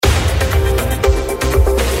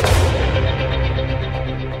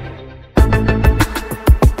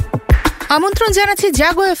আমন্ত্রণ জানাচ্ছি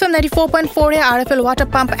জাগো FM 94.4 এ RFL water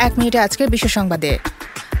pump 1 মিনিটে আজকের বিশ্ব সংবাদে।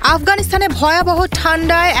 আফগানিস্তানে ভয়াবহ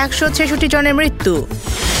ঠান্ডায় 166 জনের মৃত্যু।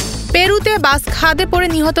 পেরুতে বাস খাদে পড়ে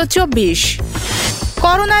নিহত 24।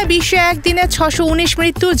 করোনায় বিশ্বে একদিনে 619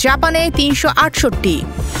 মৃত্যু, জাপানে 368।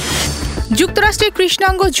 যুক্তরাষ্ট্রে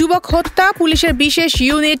কৃষ্ণাঙ্গ যুবক হত্যা, পুলিশের বিশেষ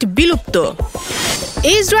ইউনিট বিলুপ্ত।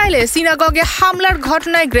 ইসরায়েলে সিনাগগে হামলার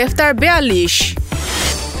ঘটনায় গ্রেফতার 42।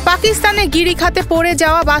 পাকিস্তানে গিরিখাতে পড়ে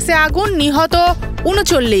যাওয়া বাসে আগুন, নিহত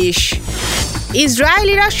 39।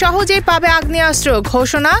 ইসরায়েলিরা সহজেই পাবে আগ্নেয়াস্ত্র,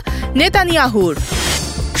 ঘোষণা নেতানিয়াহুর।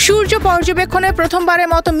 সূর্য পর্যবেক্ষণে প্রথমবারের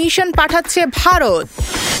মতো মিশন পাঠাচ্ছে ভারত।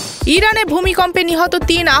 ইরানে ভূমিকম্পে নিহত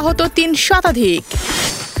 3, আহত 3 শতাধিক।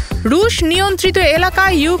 রুশ নিয়ন্ত্রিত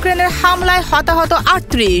এলাকায় ইউক্রেনের হামলায় হতাহত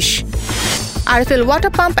 38। আরএফএল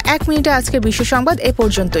ওয়াটার পাম্প 1 মিনিটে আজকে বিশ্ব সংবাদ এ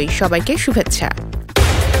পর্যন্তই। সবাইকে শুভেচ্ছা।